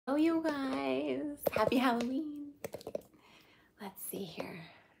Oh, you guys, happy Halloween. Let's see here.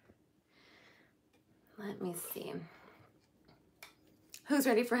 Let me see. Who's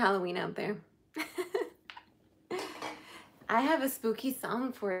ready for Halloween out there? I have a spooky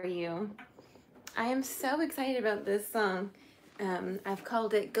song for you. I am so excited about this song. I've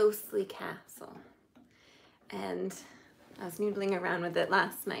called it Ghostly Castle. And I was noodling around with it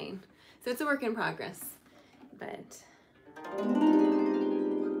last night. So it's a work in progress, but I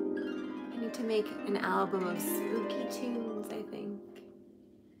need to make an album of spooky tunes, I think.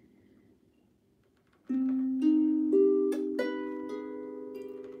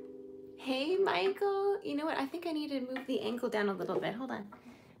 Hey, Michael. You know what? I think I need to move the ankle down a little bit. Hold on.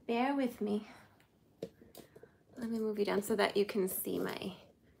 Bear with me. Let me move you down so that you can see my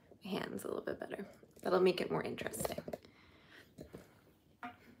hands a little bit better. That'll make it more interesting.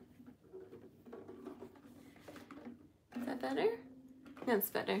 Is that better? That's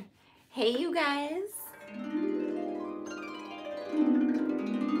better. Hey, you guys. You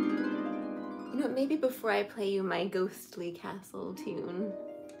know what, maybe before I play you my Ghostly Castle tune,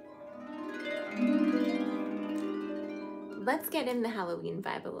 let's get in the Halloween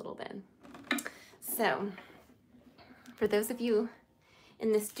vibe a little bit. So, for those of you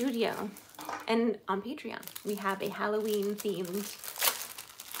in the studio and on Patreon, we have a Halloween themed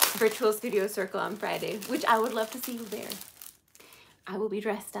virtual studio circle on Friday, which I would love to see you there. I will be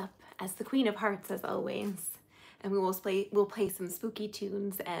dressed up as the Queen of Hearts as always, and we'll play some spooky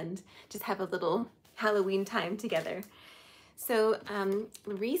tunes and just have a little Halloween time together. So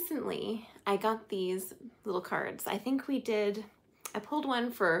recently I got these little cards. I think I pulled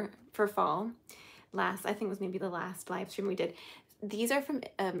one for fall I think it was maybe the last live stream we did. These are from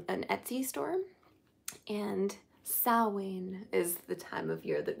an Etsy store, and Samhain is the time of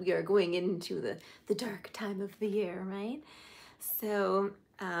year that we are going into the dark time of the year, right? So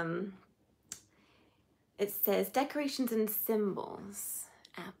it says decorations and symbols: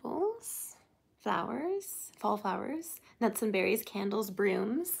 apples, flowers, fall flowers, nuts and berries, candles,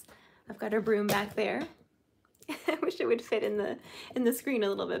 brooms. I've got a broom back there. I wish it would fit in the screen a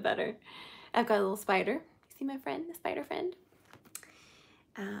little bit better. I've got a little spider. See my friend, the spider friend?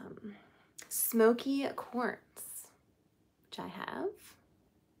 Smoky quartz, which I have.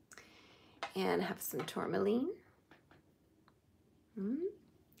 And I have some tourmaline.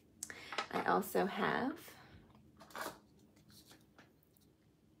 I also have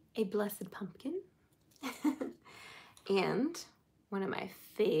a blessed pumpkin. And one of my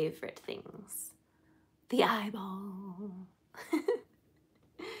favorite things, the eyeball.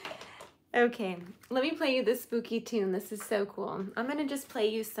 Okay, let me play you this spooky tune. This is so cool. I'm gonna just play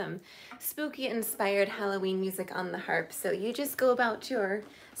you some spooky inspired Halloween music on the harp. So you just go about your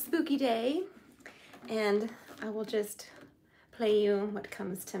spooky day and I will just play you what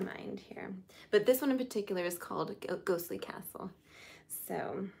comes to mind here. But this one in particular is called Ghostly Castle.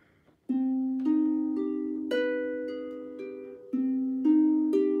 So.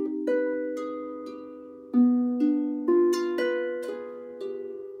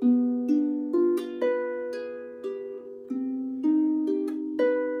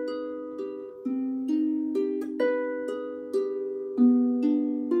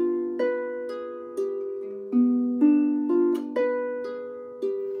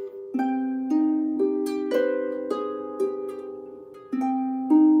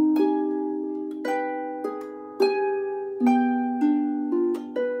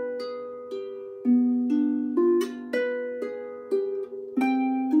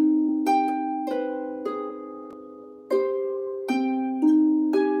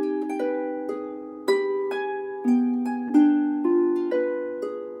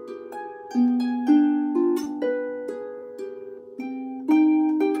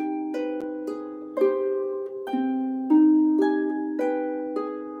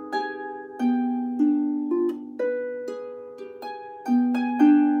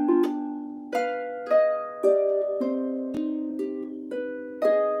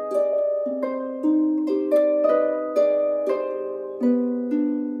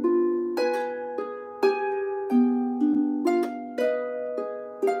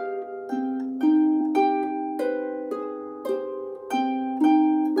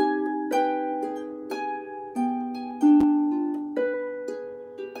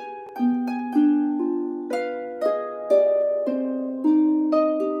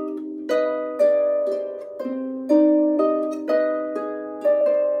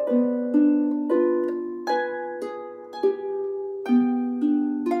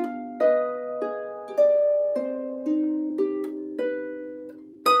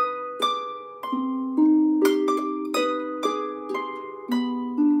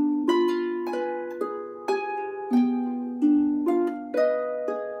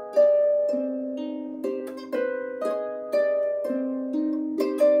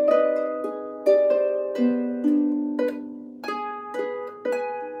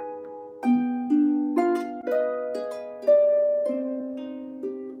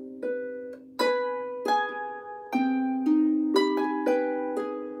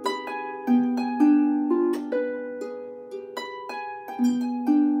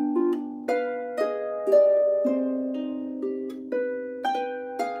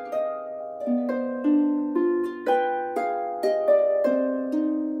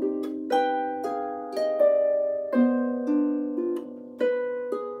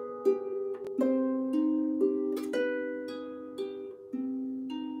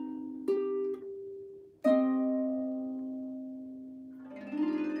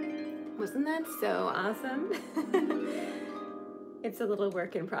 That's so awesome. It's a little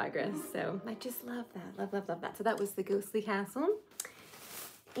work in progress, so I just love that. Love, love, love that. So that was the Ghostly Castle.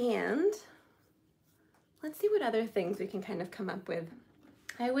 And let's see what other things we can kind of come up with.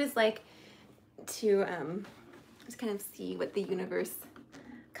 I always like to just kind of see what the universe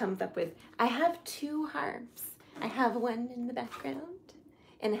comes up with. I have two harps. I have one in the background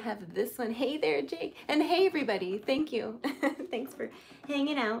and I have this one. Hey there, Jake. And hey, everybody. Thank you. Thanks for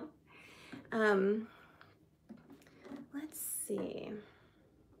hanging out. Let's see.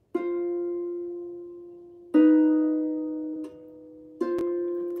 That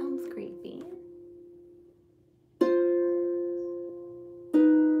sounds creepy.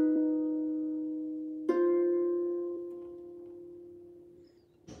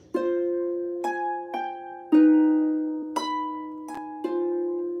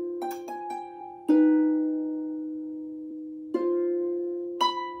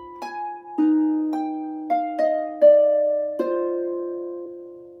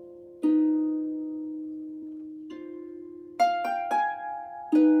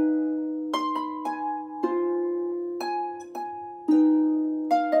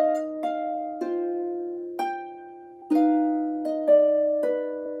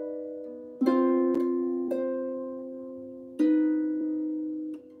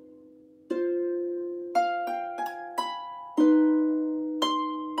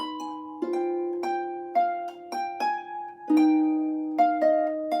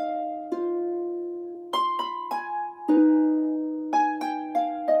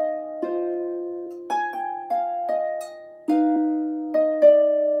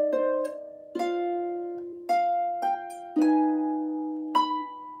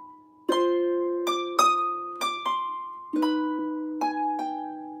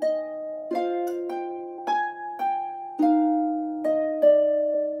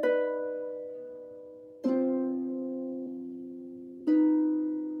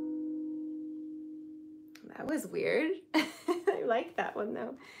 That was weird. I like that one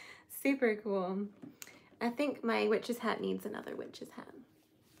though. Super cool. I think my witch's hat needs another witch's hat.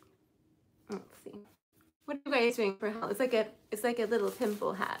 Let's see. What are you guys doing for hell? It's like a little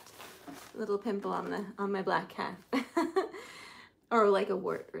pimple hat. A little pimple on my black hat. Or like a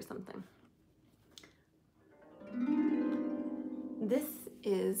wart or something. This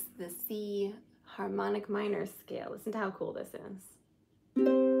is the C harmonic minor scale. Listen to how cool this is.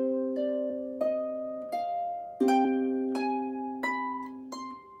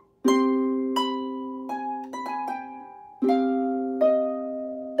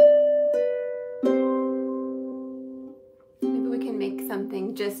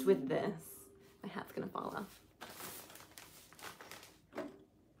 Something just with this. My hat's gonna fall off.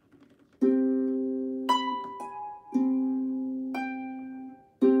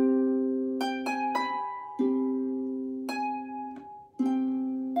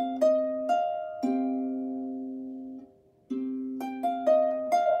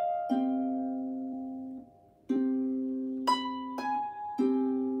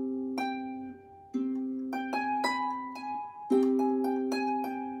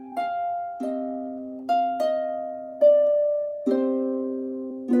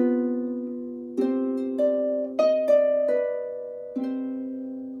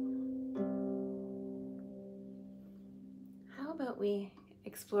 We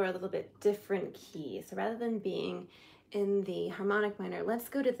explore a little bit different keys. So rather than being in the harmonic minor, let's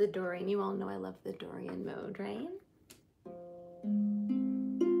go to the Dorian. You all know I love the Dorian mode, right?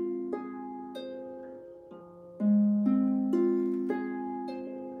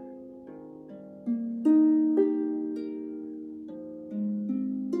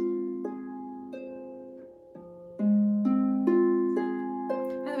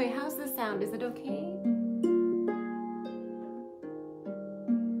 By the way, how's the sound? Is it okay?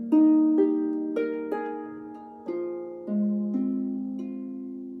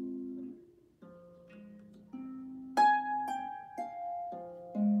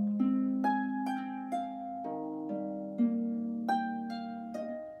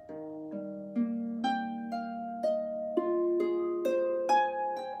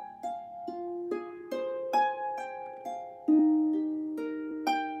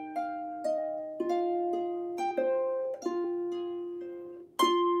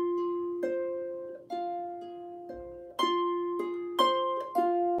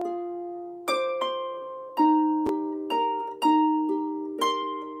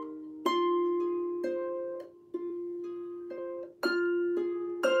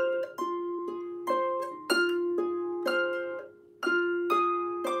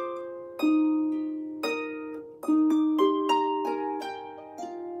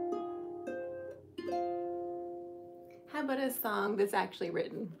 song that's actually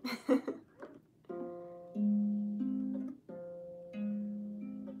written.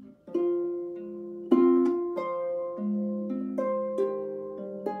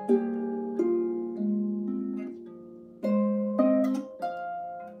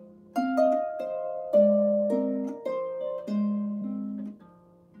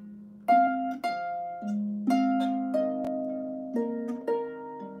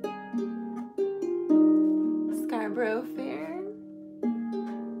 Scarborough Fair.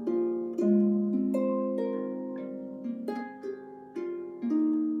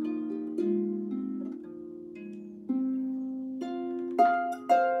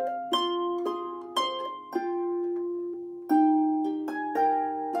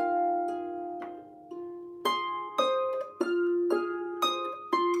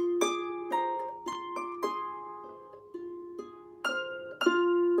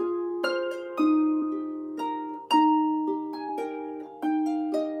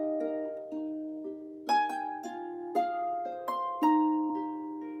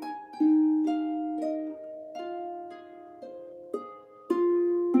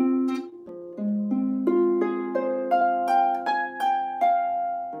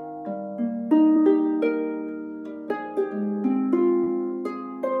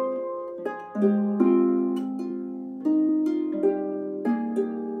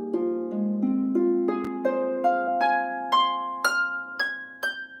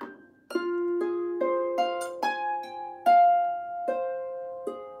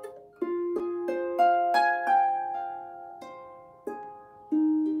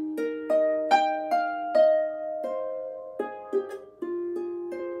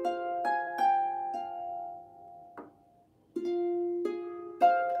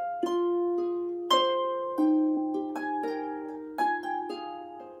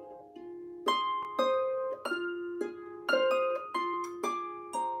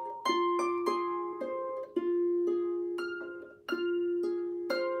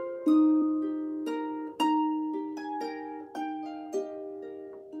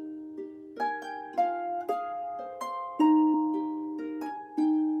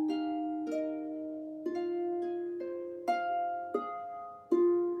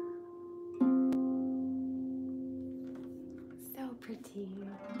 Pretty.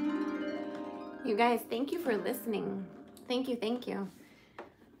 You guys, thank you for listening. Thank you, thank you.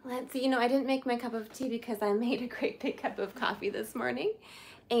 Let's see, I didn't make my cup of tea because I made a great big cup of coffee this morning,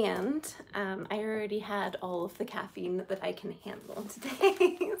 and I already had all of the caffeine that I can handle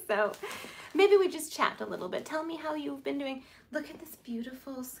today. So maybe we just chat a little bit. Tell me how you've been doing. Look at this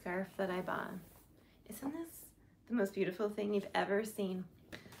beautiful scarf that I bought. Isn't this the most beautiful thing you've ever seen?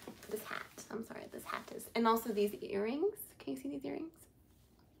 This hat, I'm sorry, this hat is. And also these earrings. Can you see these earrings?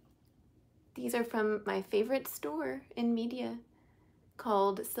 These are from my favorite store in media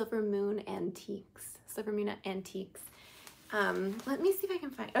called Silver Moon Antiques. Silver Moon Antiques. Let me see if I can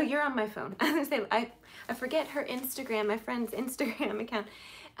find, oh, you're on my phone. I was gonna say, I forget her Instagram, my friend's Instagram account.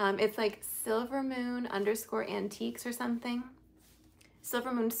 It's like Silver Moon _Antiques or something.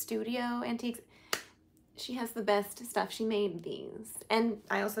 Silver Moon Studio Antiques. She has the best stuff. She made these. And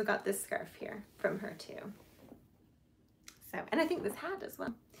I also got this scarf here from her too. So, and I think this hat as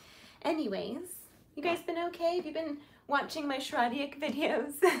well. Anyways, you guys been okay? Have you been watching my Schradiak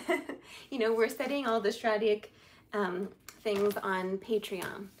videos? We're setting all the Schradiak things on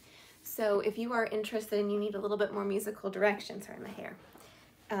Patreon. So if you are interested and you need a little bit more musical direction, sorry, my hair.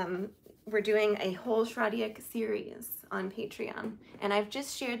 We're doing a whole Schradiak series on Patreon. And I've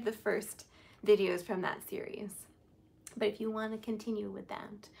just shared the first videos from that series. But if you want to continue with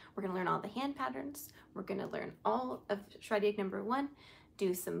that, we're going to learn all the hand patterns. We're going to learn all of Schradiak number 1,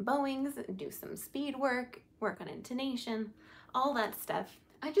 do some bowings, do some speed work on intonation, all that stuff.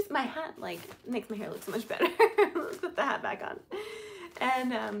 My hat makes my hair look so much better. Let's put the hat back on.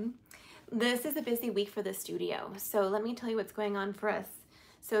 And this is a busy week for the studio. So let me tell you what's going on for us.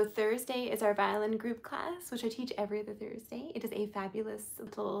 So Thursday is our violin group class, which I teach every other Thursday. It is a fabulous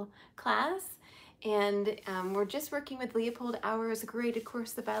little class. And we're just working with Leopold Auer's graded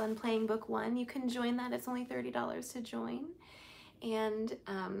course, the Violin Playing Book 1. You can join that. It's only $30 to join. And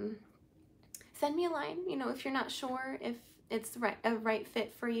send me a line, if you're not sure if it's a right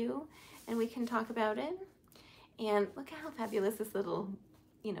fit for you, and we can talk about it. And look at how fabulous this little,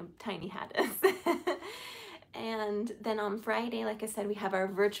 tiny hat is. And then on Friday, like I said, we have our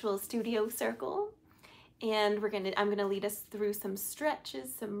virtual studio circle. And I'm gonna lead us through some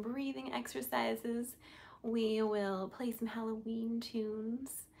stretches, some breathing exercises. We will play some Halloween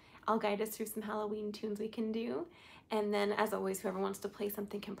tunes. I'll guide us through some Halloween tunes we can do. And then, as always, whoever wants to play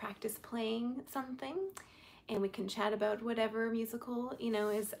something can practice playing something. and we can chat about whatever musical, you know,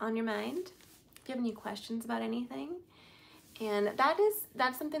 is on your mind. If you have any questions about anything. And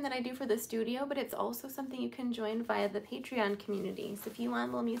that's something that I do for the studio, but it's also something you can join via the Patreon community. So if you want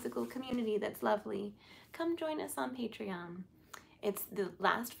a little musical community that's lovely, come join us on Patreon. It's the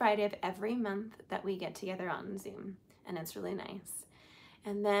last Friday of every month that we get together on Zoom, and it's really nice.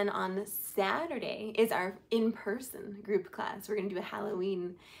 And then on Saturday is our in-person group class. We're gonna do a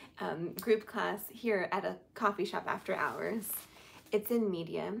Halloween group class here at a coffee shop after hours. It's in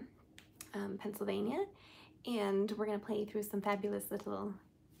Media, Pennsylvania, and we're gonna play through some fabulous little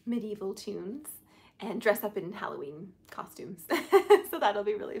medieval tunes and dress up in Halloween costumes. So that'll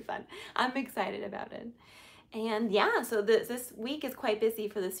be really fun. I'm excited about it. And yeah, so this week is quite busy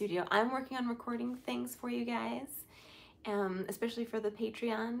for the studio. I'm working on recording things for you guys, especially for the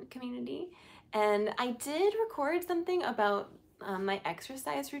Patreon community. And I did record something about my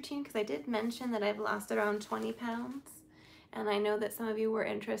exercise routine, because I did mention that I've lost around 20 pounds. And I know that some of you were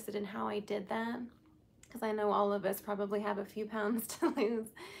interested in how I did that, because I know all of us probably have a few pounds to lose.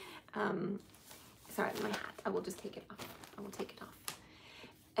 Sorry, my hat. I will just take it off. I will take it off.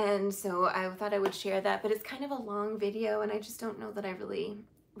 And so I thought I would share that, but it's kind of a long video and I just don't know that I really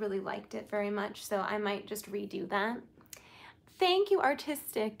liked it very much. So I might just redo that. Thank you,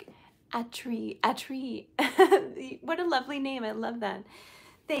 Artistic Atri. What a lovely name. I love that.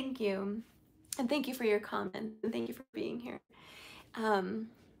 Thank you. And thank you for your comment. And thank you for being here.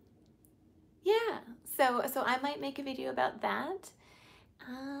 Yeah, so I might make a video about that.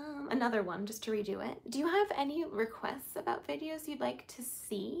 Another one, just to redo it. Do you have any requests about videos you'd like to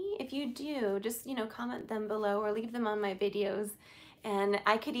see? If you do, just, you know, comment them below or leave them on my videos. And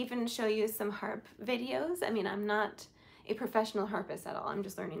I could even show you some harp videos. I mean, I'm not a professional harpist at all. I'm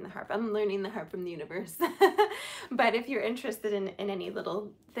just learning the harp. I'm learning the harp from the universe. But if you're interested in any little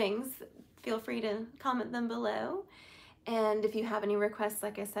things, feel free to comment them below. And if you have any requests,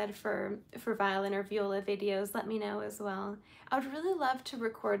 like I said, for violin or viola videos, let me know as well. I would really love to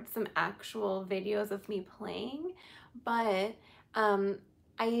record some actual videos of me playing, but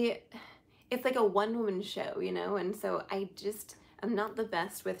it's like a one-woman show, you know, and so I'm not the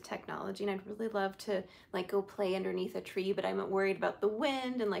best with technology, and I'd really love to like go play underneath a tree, but I'm worried about the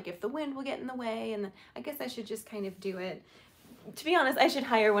wind and like if the wind will get in the way, and I guess I should just kind of do it. To be honest, I should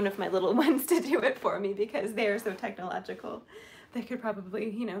hire one of my little ones to do it for me, because they are so technological. They could probably,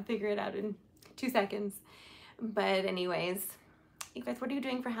 you know, figure it out in 2 seconds. But anyways, you guys, what are you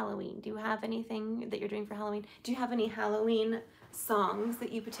doing for Halloween? Do you have anything that you're doing for Halloween? Do you have any Halloween songs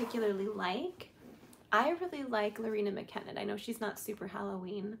that you particularly like? I really like Lorena McKennitt. I know she's not super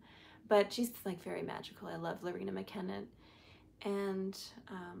Halloween, but she's like very magical. I love Lorena McKennitt. And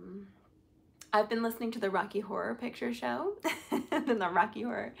I've been listening to the Rocky Horror Picture Show, and the Rocky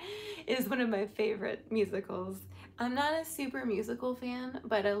Horror is one of my favorite musicals. I'm not a super musical fan,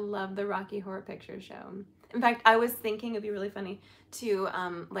 but I love the Rocky Horror Picture Show. In fact, I was thinking it'd be really funny to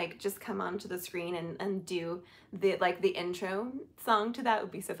like just come onto the screen and do the intro song to that. It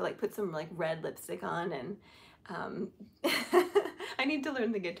would be so fun, like put some like red lipstick on, and I need to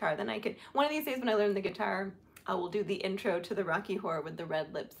learn the guitar. Then I could, one of these days when I learn the guitar, I will do the intro to the Rocky Horror with the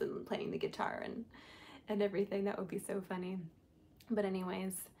red lips and playing the guitar and everything. That would be so funny. But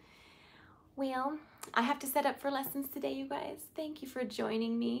anyways, well, I have to set up for lessons today, you guys. Thank you for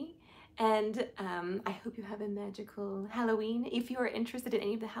joining me. And I hope you have a magical Halloween. If you are interested in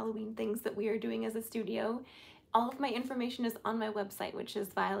any of the Halloween things that we are doing as a studio, all of my information is on my website, which is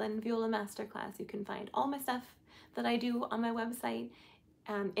Violin Viola Masterclass. You can find all my stuff that I do on my website.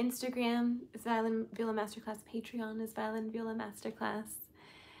 Instagram is Violin Viola Masterclass. Patreon is Violin Viola Masterclass.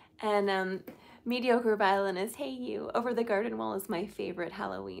 And Mediocre Violinist, Hey You, Over the Garden Wall is my favorite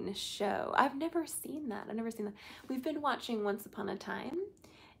Halloween show. I've never seen that. I've never seen that. We've been watching Once Upon a Time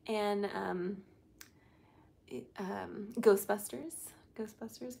and Ghostbusters.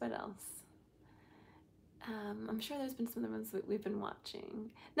 What else? I'm sure there's been some other ones that we've been watching.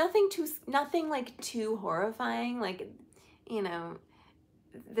 Nothing like too horrifying, like, you know,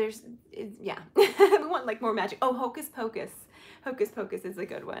 yeah. We want like more magic. Oh, Hocus Pocus. Hocus Pocus is a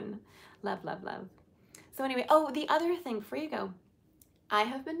good one. Love. So anyway, oh, the other thing, before you go, I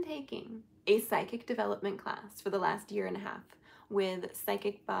have been taking a psychic development class for the last 1.5 years with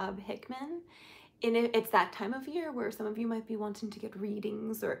Psychic Bob Hickman. And it's that time of year where some of you might be wanting to get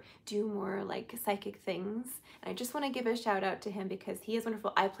readings or do more like psychic things. And I just want to give a shout out to him because he is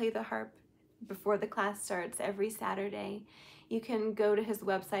wonderful. I play the harp before the class starts every Saturday. You can go to his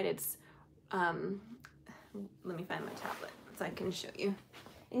website. It's, let me find my tablet so I can show you.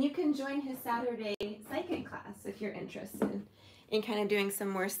 And you can join his Saturday psychic class if you're interested in kind of doing some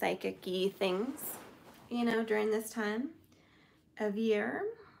more psychic-y things. you know, during this time of year.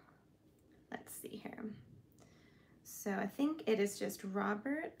 Let's see here. So I think it is just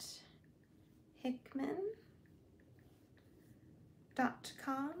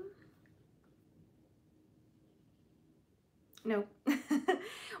roberthickman.com. Nope.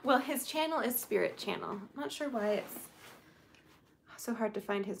 Well, his channel is Spirit Channel. I'm not sure why it's so hard to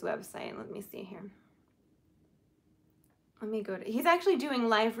find his website. Let me see here. Let me go to, he's actually doing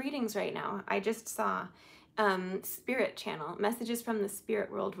live readings right now. I just saw Spirit Channel, Messages from the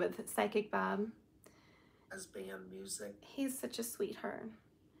Spirit World with Psychic Bob. As band music. He's such a sweetheart,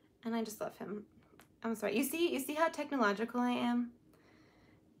 and I just love him. I'm sorry. You see how technological I am?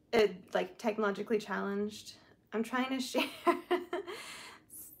 Like technologically challenged. I'm trying to share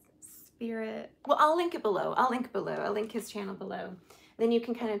Spirit. Well, I'll link it below. I'll link his channel below. Then you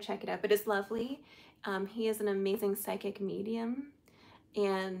can kind of check it out. But it's lovely. He is an amazing psychic medium,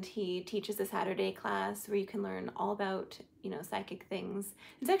 and he teaches a Saturday class where you can learn all about, you know, psychic things.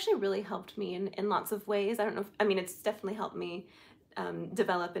 It's actually really helped me in lots of ways. I don't know if, I mean, it's definitely helped me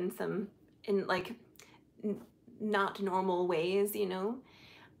develop in like not normal ways, you know.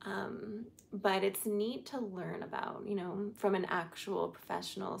 But it's neat to learn about, you know, from an actual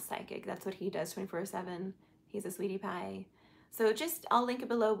professional psychic. That's what he does 24/7. He's a sweetie pie. So just, I'll link it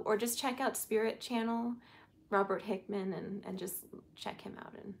below, or just check out Spirit Channel, Robert Hickman, and just check him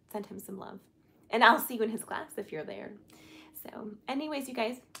out and send him some love. And I'll see you in his class if you're there. So anyways, you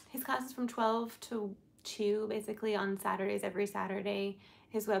guys, his class is from 12 to 2, basically on Saturdays, every Saturday.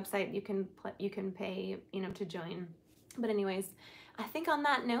 His website, you can pay, you know, to join. But anyways, I think on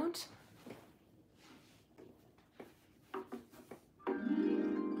that note,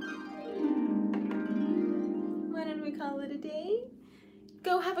 why don't we call it a day?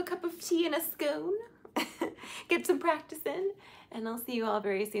 Go have a cup of tea and a scone. Get some practice in, and I'll see you all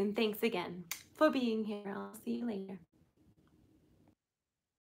very soon. Thanks again for being here. I'll see you later.